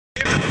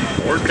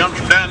Word comes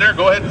from down there.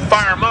 Go ahead and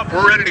fire them up.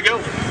 We're ready to go.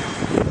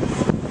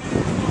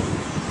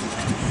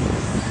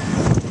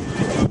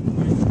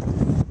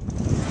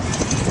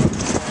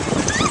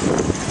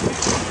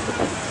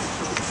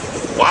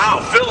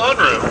 Wow, Phil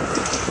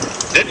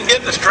Unruh didn't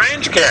get the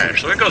strange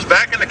cash, so it goes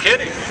back in the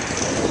kitty.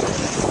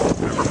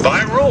 Remember,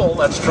 by rule,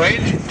 that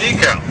strange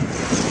decal.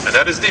 And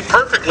that is the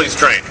perfectly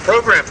strange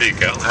program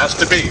decal. Has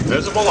to be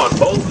visible on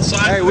both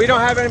sides. Hey, we don't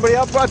have anybody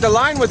up at the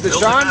line with us,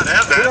 Sean.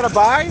 We got to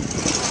buy?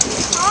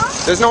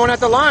 There's no one at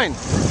the line.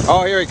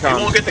 Oh, here he comes.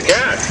 He won't get the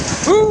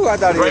cash. Ooh, I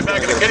thought he was right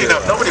back in the kitty. Now,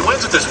 if nobody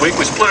wins it this week,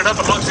 we split it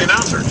up amongst the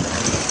announcers.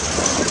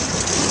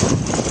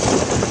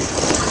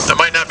 That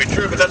might not be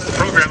true, but that's the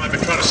program I've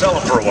been trying to sell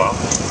them for a while.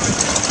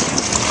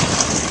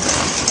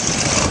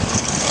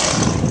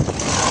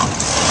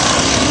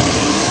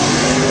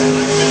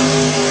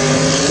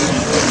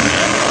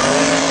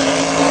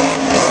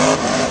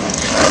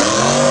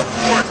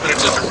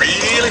 It's just a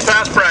really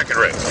fast bracket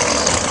race.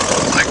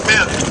 Like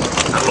men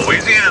out of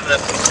Louisiana, that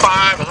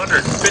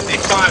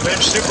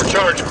 555-inch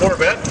supercharged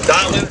Corvette,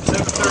 dialed in at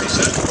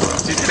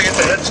 736. He's going to get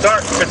the head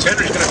start. Fitz going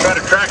to try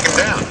to track him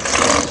down.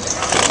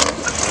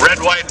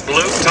 Red, white, and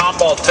blue,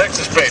 Tomball,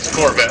 Texas-based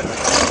Corvette.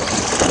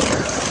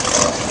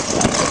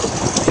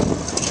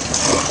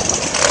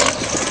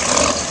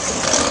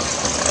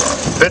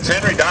 Fitz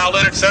dialed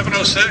in at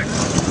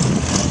 706.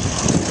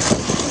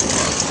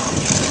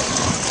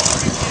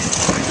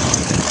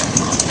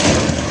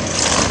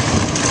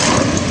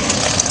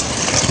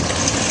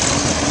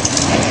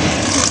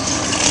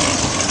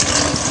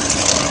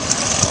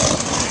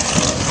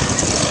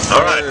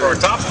 All right, for our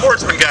top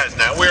sportsman guys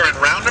now, we are in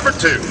round number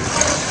 2. And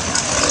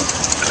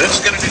this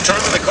is going to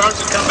determine the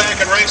cars that come back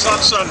and race on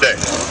Sunday.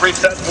 We've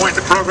reached that point in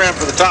the program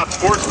for the top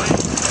sportsman.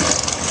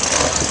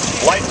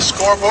 Light the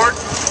scoreboard.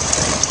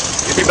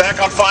 You'll be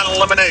back on final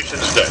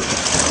eliminations day.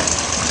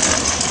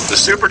 The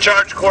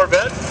supercharged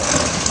Corvette,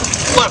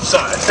 left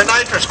side. The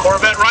nitrous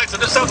Corvette, right? So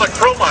this sounds like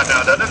Pro Mod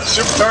now, doesn't it? The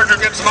supercharger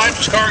against the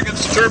nitrous car,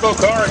 against the turbo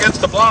car,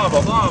 against the blah,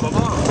 blah, blah, blah,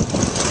 blah.